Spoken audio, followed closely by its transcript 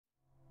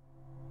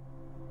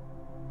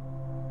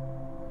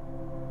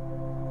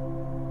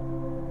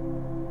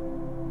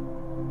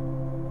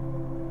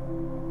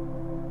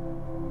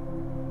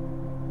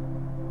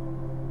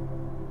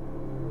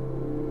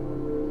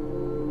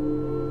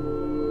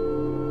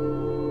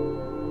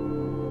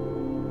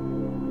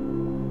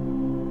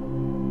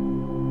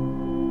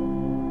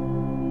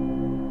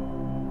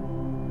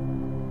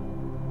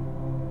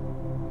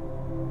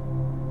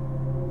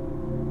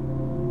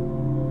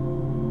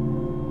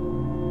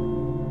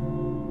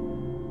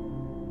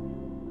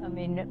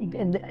mean,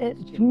 and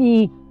to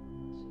me,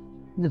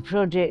 the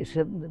projects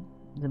that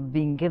they've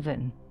been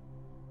given,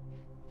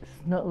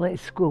 it's not like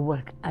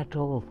schoolwork at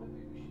all,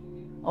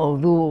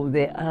 although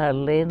they are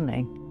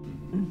learning.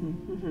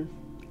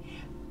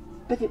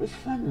 But it was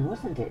fun,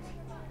 wasn't it?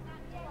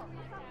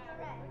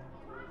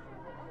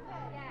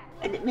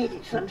 And it made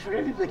it fun for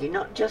everybody,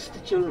 not just the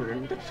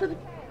children, but for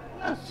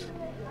us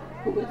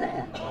who were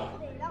there.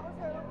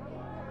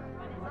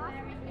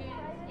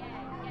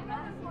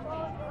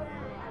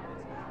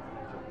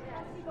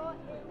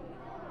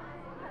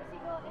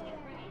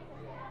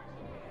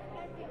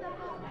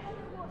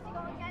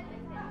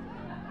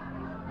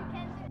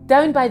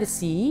 Down by the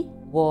Sea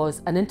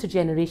was an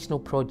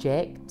intergenerational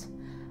project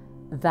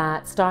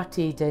that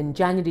started in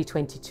January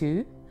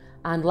 22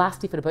 and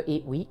lasted for about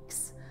 8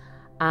 weeks.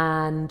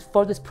 And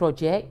for this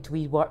project,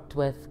 we worked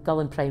with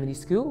Gullen Primary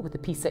School, with the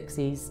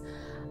P6s,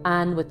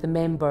 and with the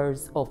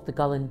members of the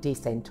Gullen Day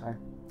Centre.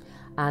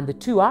 And the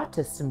two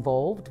artists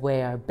involved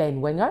were Ben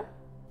Winger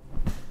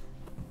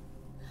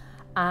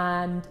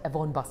and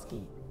Yvonne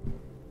Buskey.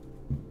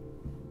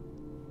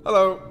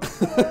 Hello.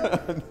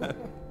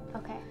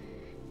 Okay.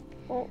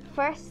 Well,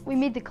 first we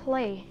made the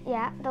clay.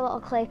 Yeah, the little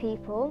clay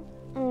people.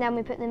 And then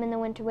we put them in the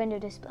winter window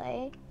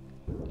display.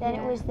 Then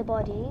it was the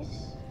bodies.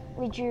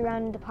 We drew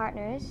around the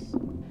partners.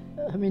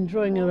 I mean,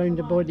 drawing around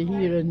the body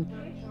here and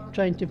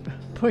trying to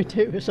point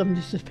out where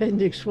somebody's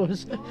appendix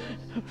was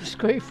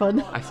quite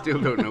fun. I still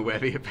don't know where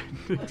the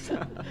appendix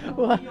are.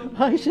 Well,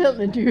 I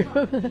certainly do.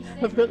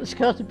 I've got the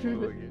scar to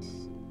prove it.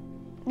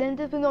 Then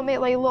did we not make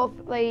like a lot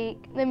of,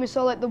 then we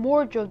saw like the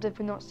wardrobe, did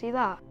we not see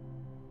that?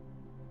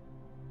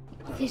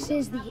 This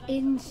is the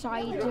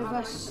inside of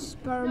a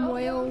sperm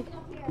whale.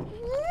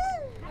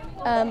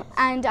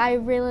 And I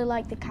really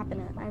like the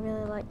cabinet. I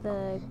really like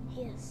the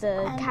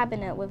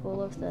cabinet with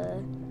all of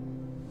the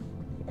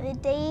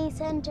day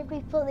centre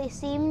people. They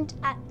seemed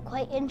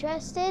quite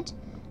interested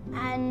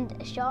and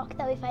shocked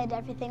that we found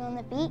everything on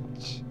the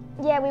beach.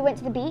 Yeah, we went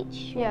to the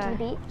beach.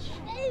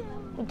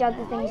 We dug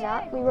the things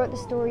up. We wrote the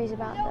stories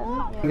about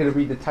them. I'm going to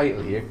read the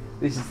title here.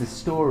 This is the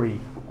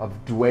story of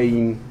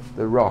Dwayne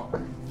the Rock.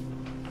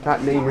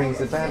 That name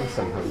rings a bell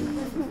somehow.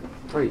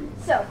 Right.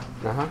 So,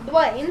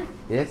 Dwayne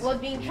was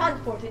being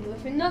transported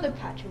with another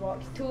patch of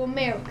rocks to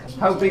America.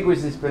 How big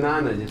was this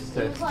banana? Just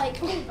It was like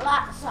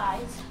that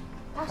size.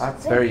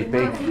 That's very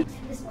big.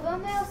 The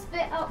sperm whale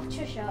spit out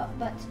Trisha,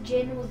 but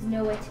Jin was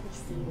nowhere to be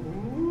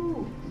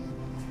seen.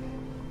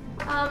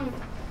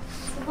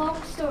 It's a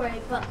long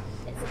story, but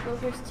it's an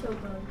ogre's toe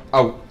bone.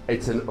 Oh,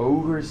 it's an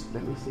ogre's.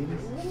 Let me see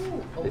this.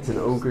 It's an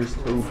ogre's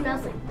toe. It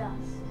smells like dust.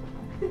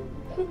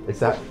 Is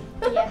that?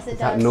 Yes, it Is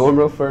does. that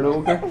normal for an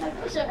ogre?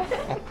 Sure.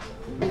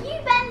 Are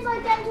you Ben's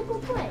identical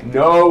twin?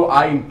 No,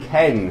 I'm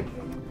Ken.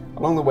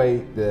 Along the way,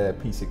 the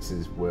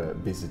P6s were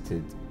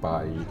visited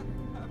by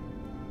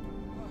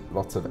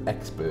lots of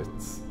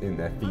experts in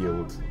their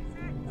field,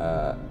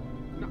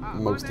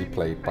 mostly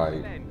played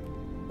by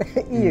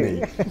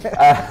me.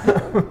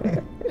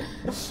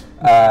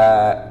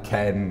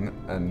 Ken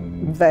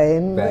and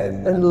Ben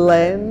and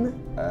Len.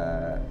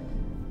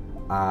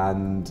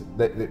 And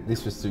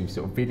this was through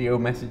sort of video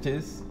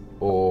messages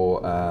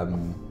or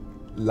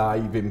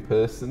live in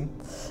person,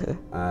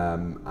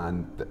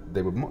 and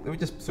they were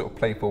just sort of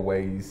playful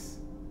ways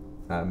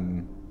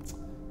to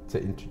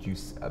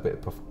introduce a bit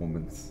of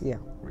performance. Yeah,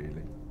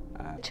 really.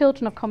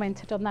 Children have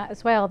commented on that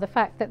as well, the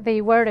fact that they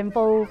were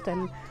involved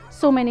in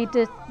so many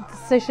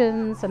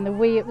decisions and the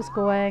way it was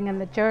going and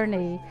the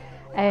journey,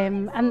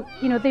 and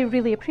you know, they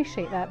really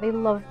appreciate that. They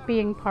love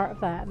being part of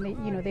that,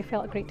 and they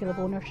felt a great deal of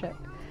ownership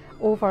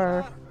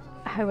over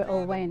how it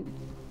all went.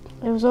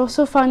 It was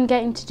also fun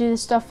getting to do the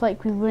stuff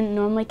like we wouldn't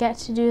normally get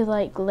to do,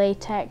 like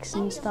latex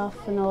and stuff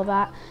and all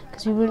that,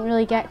 because we wouldn't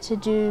really get to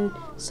do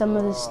some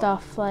of the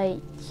stuff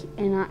like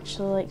in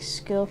actual like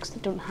school because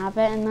they don't have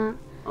it in that.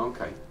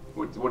 Okay.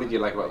 What did you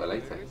like about the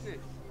latex?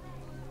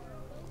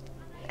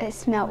 It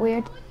smelled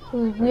weird. It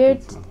was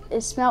weird.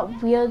 It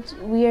smelled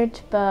weird,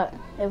 but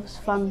it was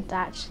fun to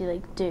actually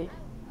like do.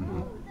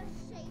 Mm-hmm.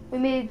 We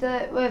made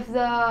it with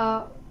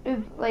the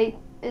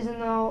isn't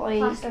there like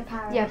Plaster of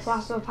Paris. Yeah,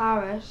 plaster of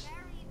Paris.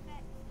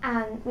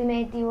 And we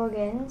made the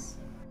organs.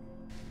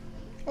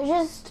 It was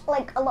just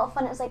like a lot of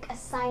fun. It was like a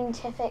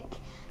scientific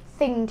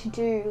thing to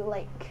do,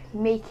 like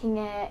making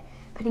it,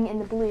 putting it in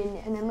the balloon,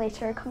 and then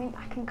later coming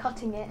back and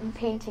cutting it and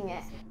painting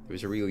it. There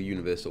was a real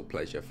universal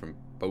pleasure from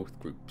both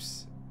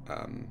groups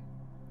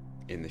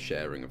in the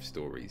sharing of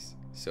stories.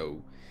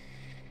 So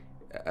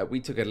we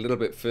took it a little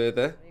bit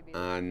further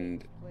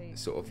and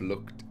sort of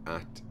looked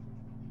at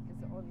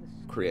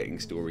creating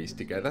stories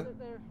together,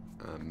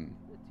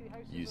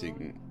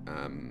 using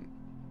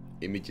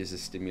images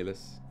as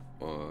stimulus,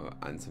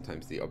 and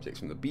sometimes the objects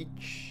from the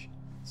beach,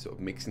 sort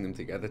of mixing them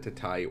together to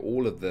tie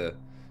all of the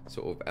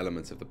sort of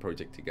elements of the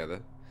project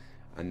together.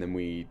 And then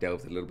we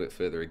delved a little bit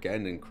further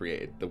again and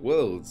created the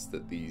worlds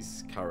that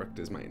these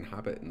characters might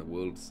inhabit and the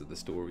worlds of the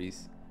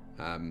stories,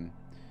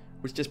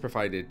 which just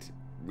provided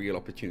real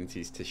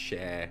opportunities to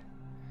share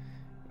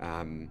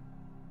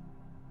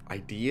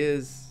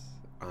ideas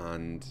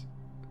and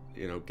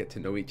you know, get to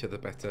know each other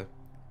better,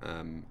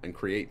 and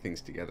create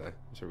things together.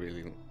 It's a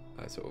really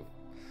sort of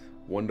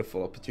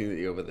wonderful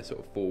opportunity over the sort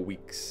of 4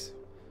 weeks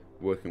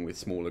working with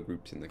smaller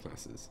groups in the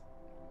classes.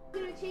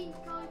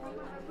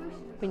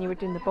 When you were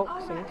doing the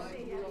boxes,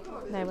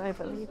 now I have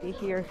a lady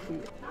here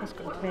who has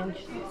got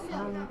dementia,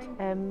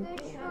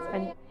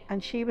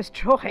 and she was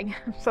drawing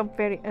some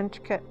very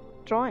intricate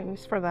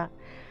drawings for that.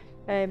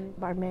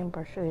 Our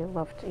members really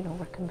loved, you know,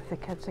 working with the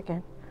kids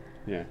again.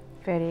 Yeah.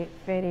 Very,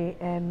 very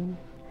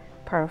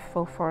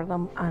powerful for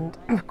them, and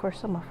of course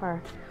some of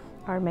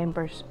our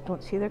members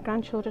don't see their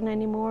grandchildren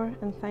anymore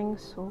and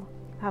things, so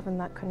having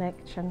that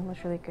connection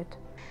was really good.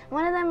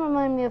 One of them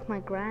reminded me of my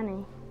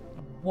granny.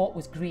 What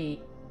was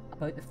great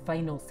about the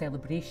final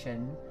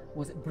celebration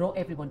was it brought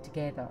everyone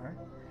together,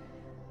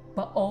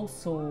 but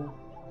also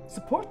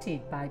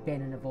supported by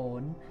Ben and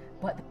Yvonne,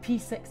 but the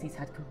P60s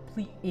had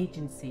complete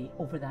agency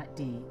over that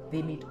day.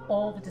 They made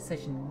all the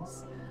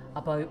decisions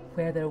about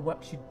where their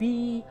work should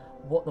be,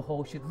 what the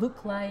hall should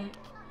look like.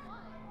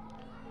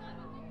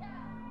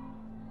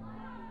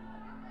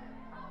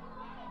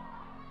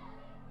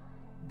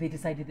 They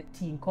decided that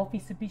tea and coffee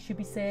should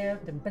be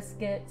served, and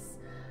biscuits,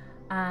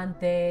 and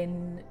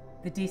then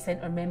the day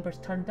centre members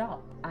turned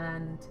up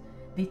and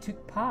they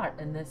took part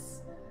in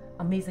this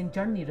amazing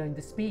journey around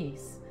the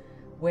space,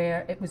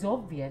 where it was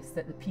obvious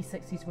that the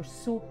P60s were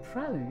so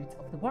proud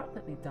of the work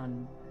that they'd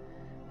done.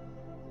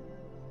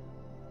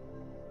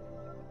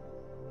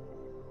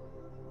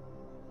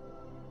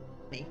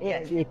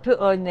 Yeah, they put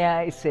on the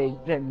accent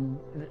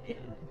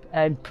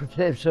and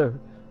Professor.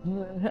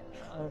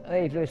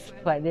 It was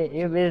funny,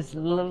 it was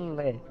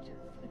lovely.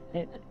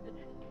 It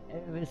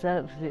was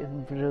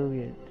absolutely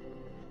brilliant.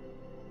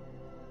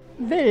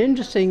 Very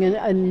interesting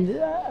and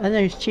a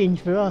nice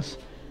change for us.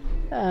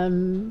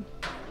 And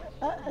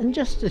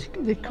just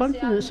the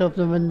confidence of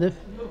them, and the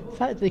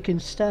fact they can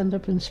stand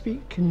up and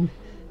speak, and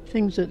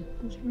things that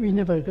we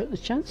never got the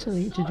chance, I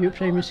think, to do at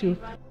primary school.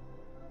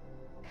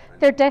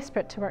 They're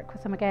desperate to work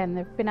with them again.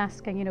 They've been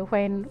asking, you know,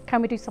 when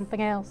can we do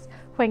something else?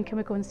 When can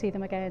we go and see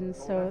them again?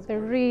 So they're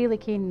really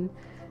keen,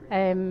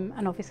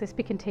 and obviously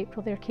speaking to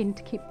April, they're keen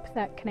to keep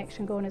that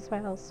connection going as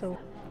well. So,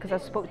 because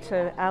I spoke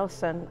to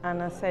Alison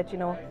and I said, you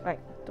know, right,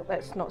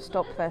 let's not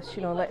stop this,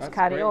 you know, let's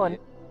carry on.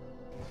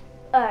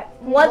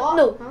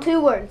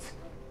 Two words.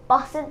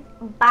 Bussin'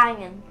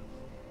 banging.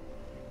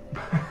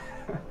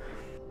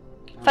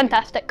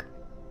 Fantastic.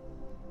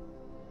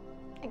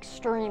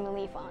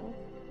 Extremely fun.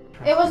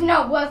 It was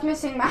not worth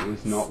missing, Max. It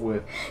was not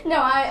worth.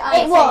 No,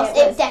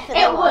 it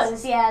definitely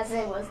was. Yes,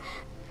 it was.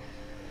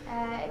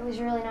 It was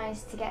really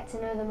nice to get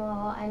to know them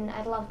all, and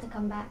I'd love to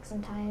come back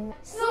sometime.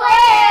 Slay!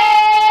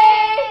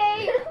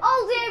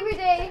 All day, every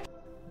day.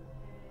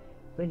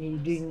 When are you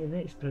doing the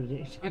next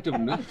project? I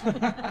don't know.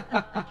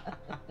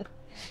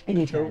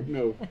 Anytime. I don't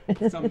know.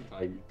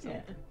 Sometime.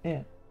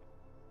 Yeah.